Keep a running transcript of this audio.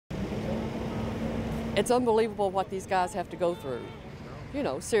It's unbelievable what these guys have to go through. You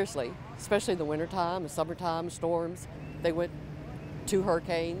know, seriously, especially in the wintertime, the summertime, storms. They went 2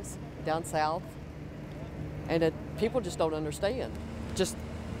 hurricanes down south, and people just don't understand. Just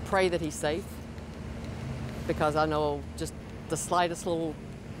pray that he's safe, because I know just the slightest little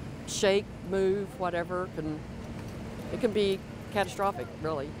shake, move, whatever, it can be catastrophic,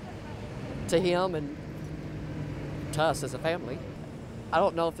 really, to him and to us as a family. I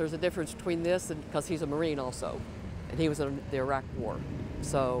don't know if there's a difference between this and because he's a Marine also, and he was in the Iraq War.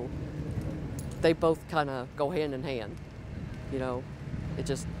 So they both kind of go hand in hand. You know, he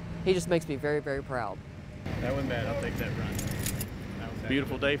just makes me very, very proud. That wasn't bad. I'll take that run.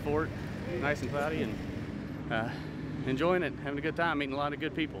 Beautiful day for it. Nice and cloudy, and enjoying it, having a good time, meeting a lot of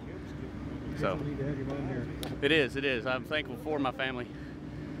good people. So it is. I'm thankful for my family.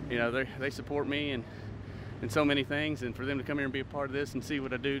 You know, they support me and so many things, and for them to come here and be a part of this and see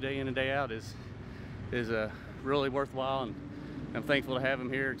what I do day in and day out is really worthwhile, and I'm thankful to have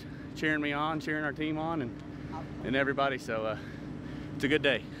them here cheering me on, cheering our team on, and everybody. So it's a good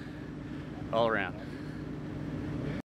day all around.